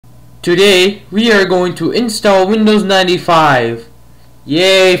Today we are going to install Windows 95.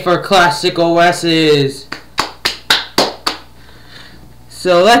 Yay for classic OSs!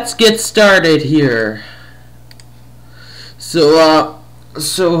 So let's get started here. So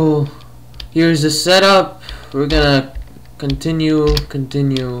here's the setup. We're gonna continue,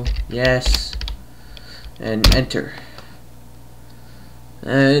 yes, and enter.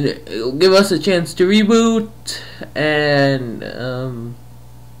 And it'll give us a chance to reboot, and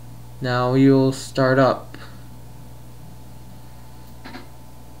now you'll start up.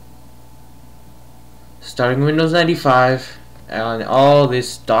 Starting Windows 95 and all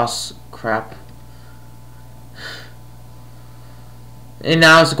this DOS crap. And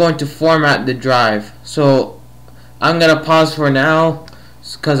now it's going to format the drive. So I'm gonna pause for now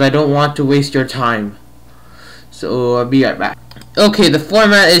because I don't want to waste your time. So I'll be right back. Okay, the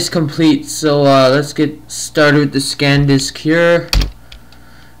format is complete. So let's get started with the scan disk here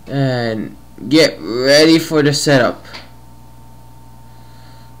and get ready for the setup.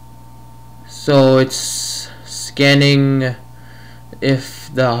 So it's scanning if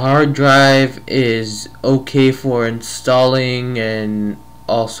the hard drive is okay for installing and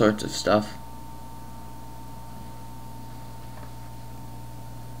all sorts of stuff.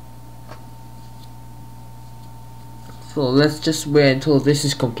 So let's just wait until this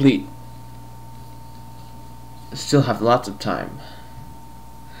is complete. Still have lots of time.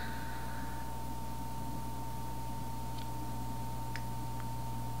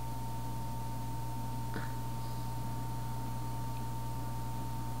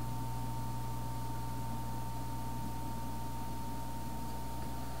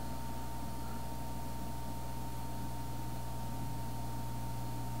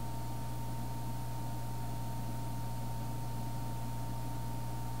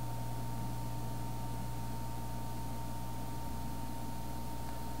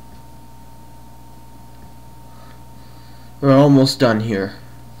 We're almost done here.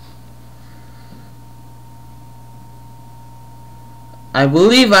 I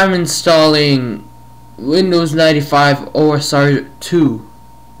believe I'm installing Windows 95 OSR2.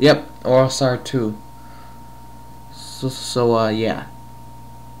 Yep, OSR2. So yeah.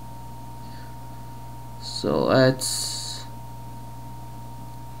 So let's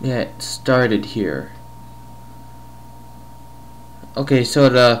get started here. Okay, so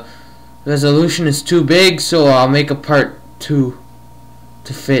the resolution is too big, so I'll make a part 2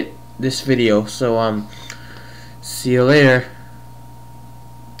 to fit this video. So see you later.